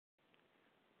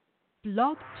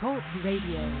Blog Talk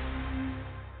Radio.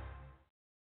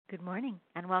 Good morning,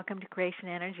 and welcome to Creation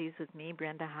Energies with me,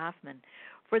 Brenda Hoffman.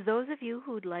 For those of you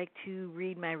who'd like to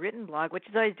read my written blog, which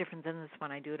is always different than this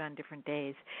one, I do it on different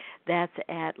days, that's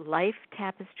at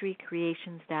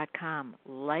lifetapestrycreations.com,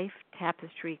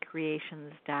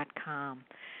 lifetapestrycreations.com.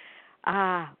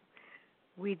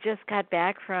 We just got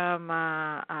back from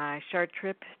a short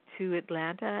trip to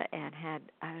Atlanta and had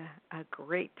a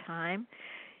great time.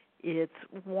 It's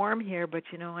warm here, but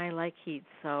I like heat,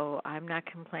 so I'm not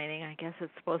complaining. I guess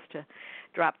it's supposed to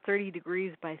drop 30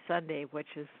 degrees by Sunday,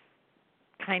 which is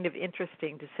kind of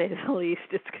interesting to say the least.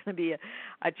 It's going to be a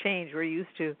change. We're used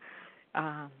to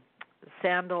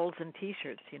sandals and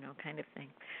T-shirts, kind of thing.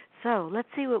 So let's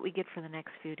see what we get for the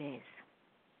next few days.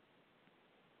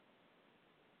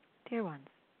 Dear ones,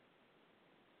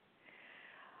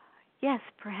 yes,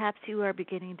 perhaps you are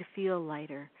beginning to feel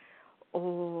lighter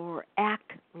or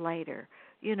act lighter,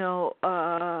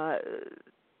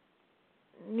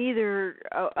 neither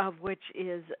of which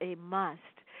is a must.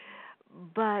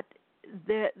 But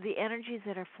the energies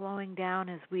that are flowing down,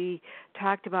 as we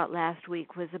talked about last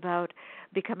week, was about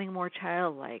becoming more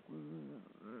childlike,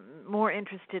 more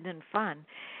interested in fun.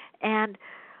 And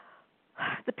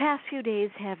the past few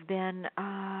days have been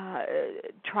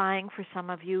trying for some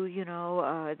of you,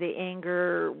 the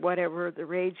anger, whatever, the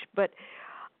rage, but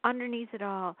underneath it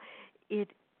all, it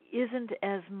isn't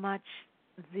as much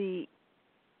the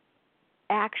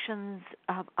actions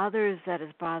of others that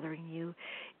is bothering you.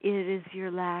 It is your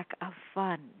lack of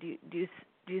fun. Do you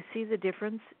see the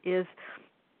difference? It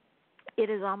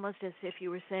is almost as if you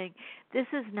were saying, this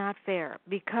is not fair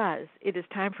because it is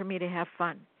time for me to have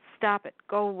fun. Stop it.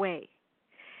 Go away.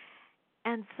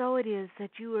 And so it is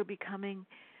that you are becoming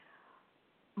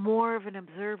more of an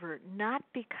observer, not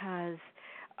because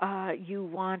you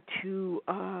want to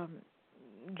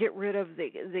get rid of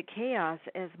the chaos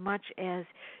as much as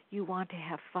you want to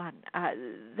have fun.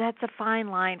 That's a fine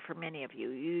line for many of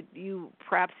you. You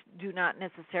perhaps do not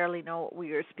necessarily know what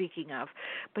we are speaking of,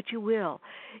 but you will.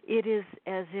 It is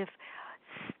as if,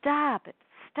 stop it.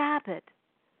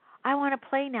 I want to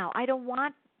play now. I don't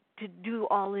want to do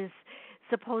all this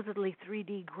supposedly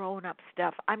 3D grown-up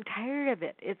stuff. I'm tired of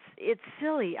it. It's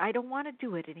silly. I don't want to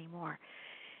do it anymore.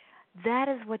 That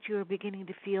is what you are beginning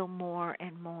to feel more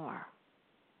and more.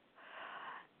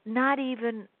 Not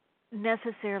even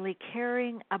necessarily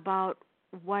caring about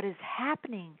what is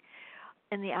happening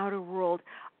in the outer world,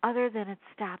 other than it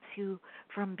stops you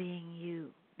from being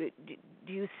you. Do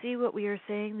you see what we are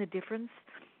saying, the difference?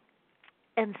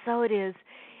 And so it is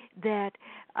that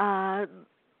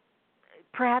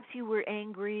perhaps you were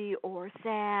angry or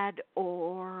sad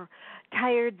or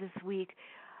tired this week,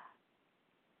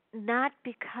 not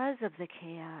because of the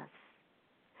chaos,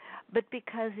 but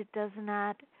because it does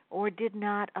not or did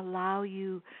not allow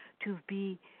you to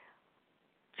be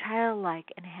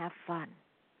childlike and have fun.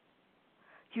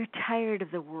 You're tired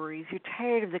of the worries, you're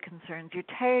tired of the concerns, you're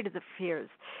tired of the fears.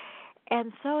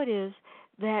 And so it is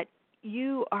that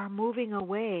you are moving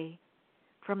away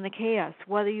from the chaos,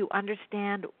 whether you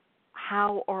understand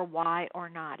how or why or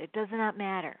not. It does not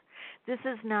matter. This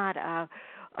is not a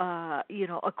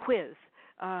quiz.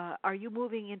 Are you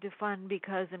moving into fun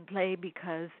because and play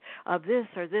because of this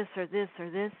or this or this or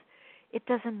this? It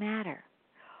doesn't matter.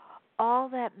 All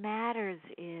that matters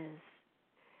is,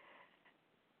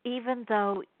 even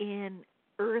though in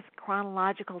Earth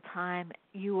chronological time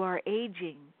you are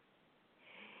aging,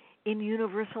 in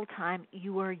universal time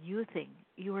you are youthing.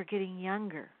 You are getting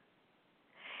younger.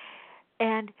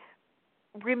 And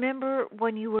remember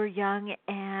when you were young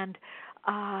and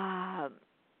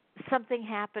something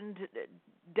happened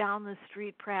down the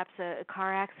street, perhaps a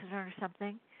car accident or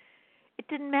something? It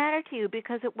didn't matter to you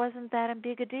because it wasn't that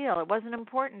big a deal. It wasn't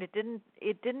important. It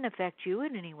didn't affect you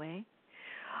in any way.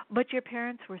 But your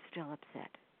parents were still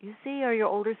upset, you see, or your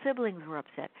older siblings were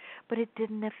upset. But it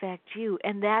didn't affect you.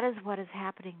 And that is what is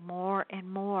happening more and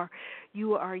more.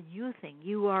 You are youthing.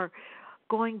 You are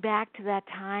going back to that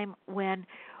time when,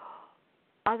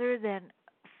 other than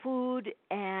food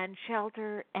and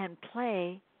shelter and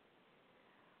play,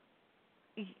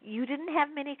 you didn't have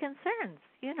many concerns.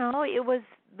 It was,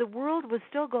 the world was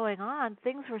still going on,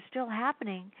 things were still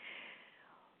happening,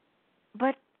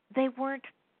 but they weren't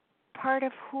part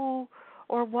of who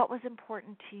or what was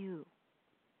important to you.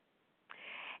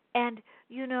 And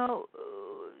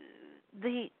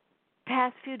the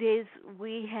past few days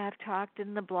we have talked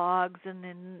in the blogs and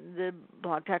in the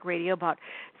Blog Talk Radio about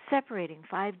separating,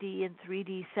 5D and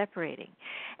 3D separating.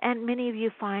 And many of you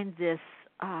find this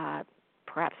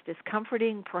perhaps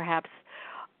discomforting, perhaps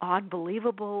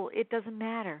unbelievable. It doesn't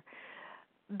matter,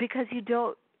 because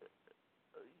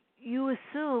you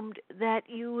assumed that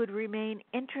you would remain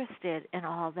interested in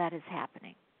all that is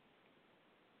happening.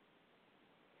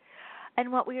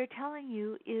 And what we are telling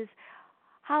you is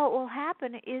how it will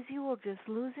happen is you will just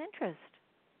lose interest.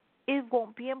 It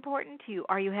won't be important to you.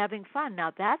 Are you having fun?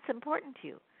 Now that's important to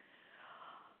you.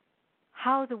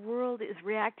 How the world is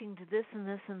reacting to this and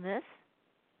this and this?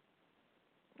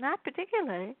 Not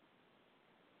particularly.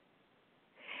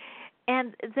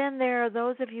 And then there are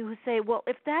those of you who say, well,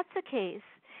 if that's the case,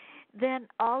 then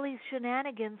all these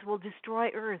shenanigans will destroy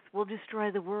Earth, will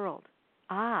destroy the world.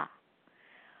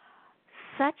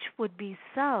 Such would be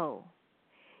so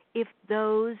if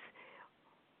those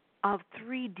of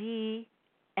 3D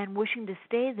and wishing to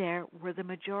stay there were the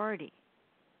majority.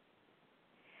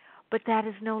 But that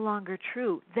is no longer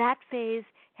true. That phase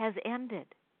has ended.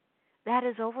 That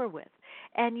is over with.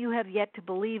 And you have yet to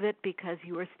believe it because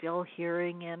you are still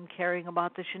hearing and caring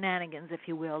about the shenanigans, if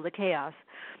you will, the chaos.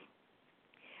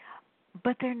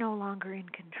 But they're no longer in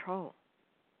control.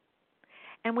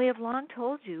 And we have long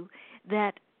told you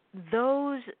that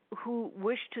those who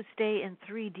wish to stay in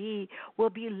 3D will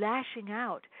be lashing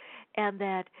out, and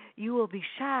that you will be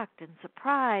shocked and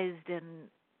surprised and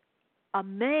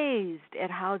amazed at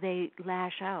how they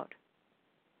lash out.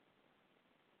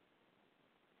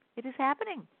 It is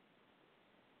happening.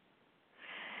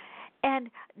 And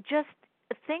just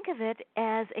think of it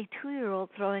as a 2-year-old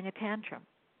throwing a tantrum.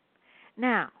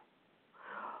 Now,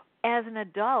 as an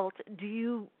adult, do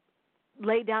you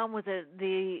lay down with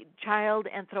the child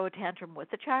and throw a tantrum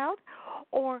with the child?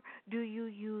 Or do you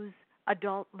use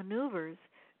adult maneuvers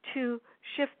to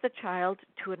shift the child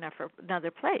to another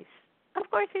place?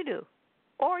 Of course you do.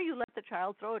 Or you let the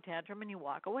child throw a tantrum and you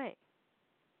walk away.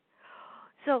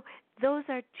 So those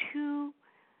are two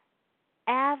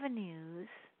avenues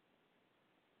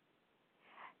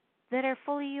that are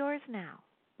fully yours now.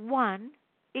 One,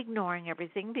 ignoring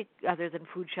everything other than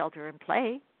food, shelter, and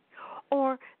play.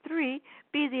 Or 3,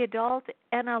 be the adult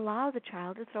and allow the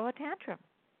child to throw a tantrum.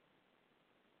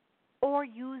 Or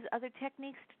use other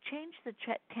techniques to change the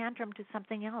tantrum to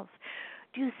something else.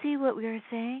 Do you see what we are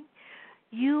saying?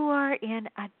 You are in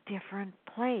a different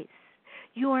place.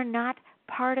 You are not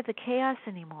part of the chaos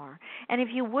anymore. And if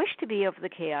you wish to be of the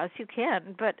chaos, you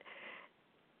can, but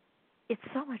it's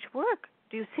so much work.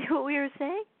 Do you see what we are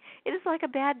saying? It is like a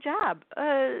bad job.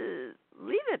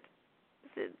 Leave it.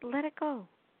 Let it go.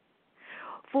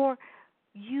 For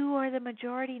you are the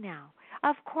majority now.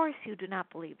 Of course you do not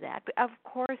believe that. Of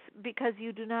course, because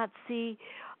you do not see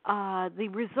the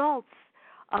results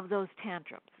of those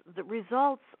tantrums, the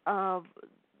results of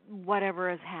whatever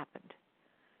has happened.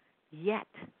 Yet.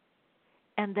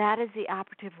 And that is the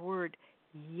operative word,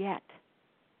 yet.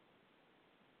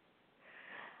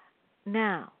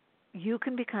 Now, you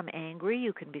can become angry,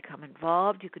 you can become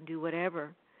involved, you can do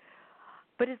whatever,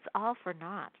 but it's all for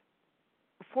naught.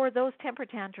 For those temper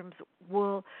tantrums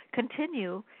will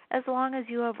continue as long as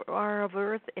you are of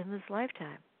earth in this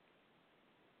lifetime.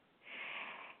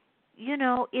 You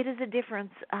know, it is a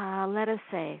difference, let us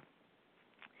say,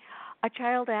 a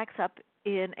child acts up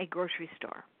in a grocery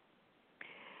store,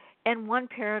 and one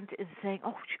parent is saying,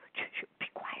 oh, be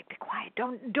quiet,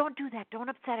 don't do that, don't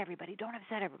upset everybody.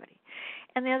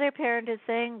 And the other parent is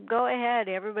saying, go ahead,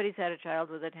 everybody's had a child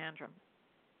with a tantrum.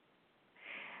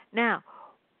 Now,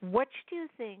 which do you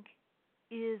think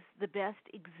is the best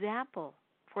example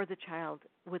for the child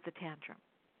with the tantrum?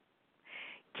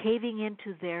 Caving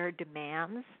into their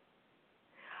demands,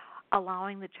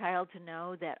 allowing the child to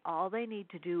know that all they need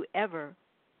to do ever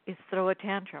is throw a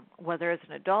tantrum, whether it's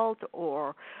an adult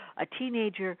or a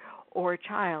teenager or a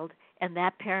child, and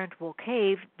that parent will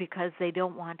cave because they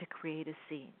don't want to create a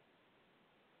scene.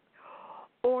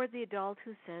 Or the adult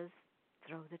who says,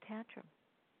 throw the tantrum.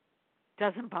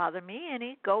 Doesn't bother me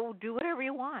any. Go do whatever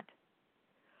you want.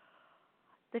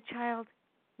 The child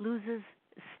loses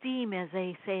steam, as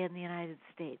they say in the United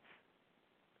States.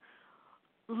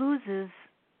 Loses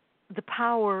the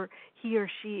power he or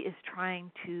she is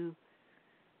trying to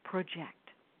project.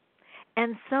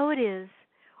 And so it is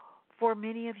for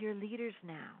many of your leaders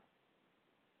now.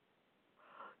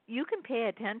 You can pay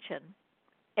attention,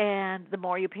 and the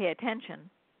more you pay attention,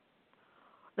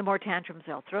 the more tantrums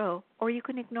they'll throw, or you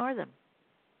can ignore them.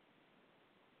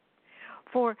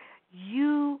 For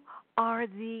you are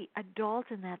the adult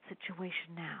in that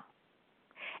situation now.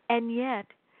 And yet,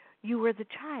 you are the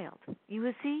child.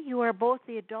 You see, you are both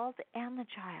the adult and the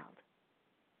child.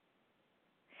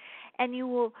 And you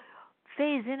will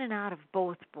phase in and out of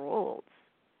both roles.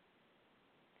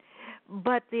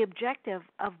 But the objective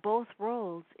of both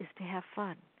roles is to have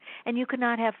fun. And you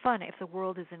cannot have fun if the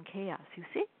world is in chaos, you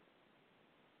see?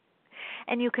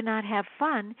 And you cannot have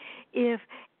fun if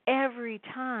every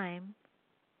time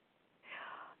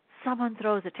someone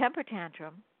throws a temper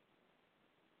tantrum,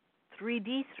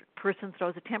 3D person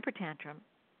throws a temper tantrum,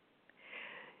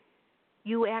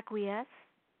 you acquiesce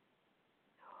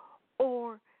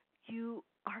or you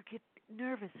get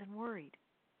nervous and worried.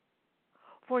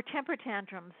 For temper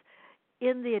tantrums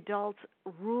in the adults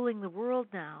ruling the world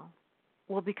now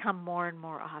will become more and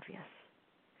more obvious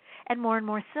and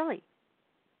more silly,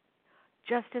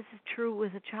 just as is true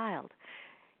with a child.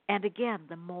 And again,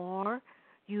 the more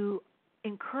you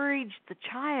encourage the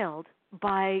child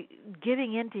by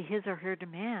giving in to his or her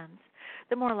demands,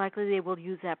 the more likely they will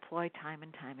use that ploy time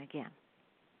and time again.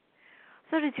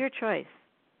 So it is your choice.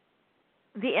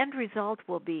 The end result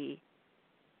will be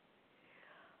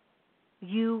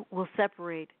you will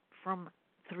separate from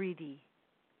 3D,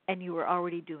 and you are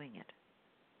already doing it.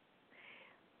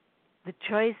 The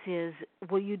choice is,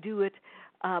 will you do it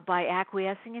by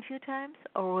acquiescing a few times,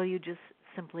 or will you just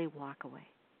simply walk away?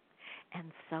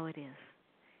 And so it is.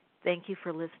 Thank you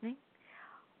for listening.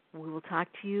 We will talk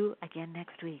to you again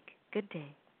next week. Good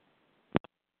day.